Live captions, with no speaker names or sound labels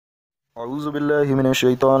औज़ुबिल्लाहि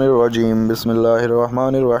मिनश्शैतानिर्रजीम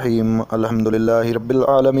बिस्मिल्लाहिर्रहमानिर्रहीम अल्हम्दुलिल्लाहि रब्बिल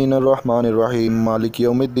आलमीन अर्रहमानिर रहीम मालिकि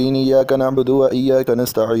यौमिद्दीन इय्याका नअबुदु व इय्याका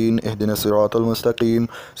नस्तईन इहदिनस सिरातल मुस्तकीम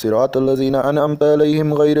सिरातल लज़ीना अनअमता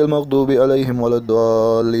अलैहिम गैरिल मग़दूबि अलैहिम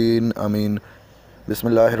वलद्दाल्लीन आमीन।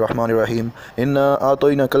 बिस्मिल्लाहिर्रहमानिर्रहीम इन्ना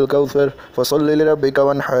आतैनाकल कौसर फसल्लि लिरब्बिका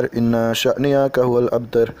वन्हर इन्ना शअनियका हुवल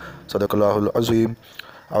अब्तर सदक़ल्लाहुल अज़ीम।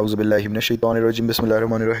 औज़ुबिल्लाहि मिनश्शैतानिर्रजीम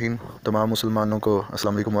बिस्मिल्लाहिर्रहमानिर्रहीम। तमाम मुसलमानों को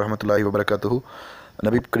अस्सलाम वालेकुम वरहमतुल्लाहि वबरकातुहू।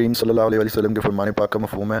 नबी करीम सल्लल्लाहु अलैहि वसल्लम के फ़रमान पाक का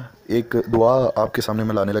मफ़हूम है, एक दुआ आपके सामने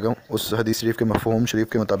मैं लाने लगा हूँ उस हदीस शरीफ के मफ़हूम शरीफ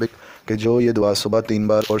के मुताबिक कि जो ये दुआ सुबह 3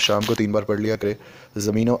 बार और शाम को 3 बार पढ़ लिया करे,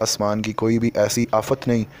 ज़मीन व आसमान की कोई भी ऐसी आफ़त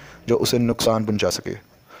नहीं जो उसे नुकसान पहुँचा सके।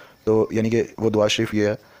 तो यानी कि वो दुआ शरीफ ये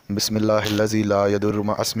है, बिस्मिल्लाहिल्लज़ी ला यदुर्रु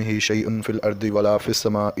मअ अस्मिही शैउन फ़िल अर्दि वला फ़िस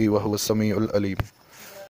समाई व हुवस समीउल अलीम।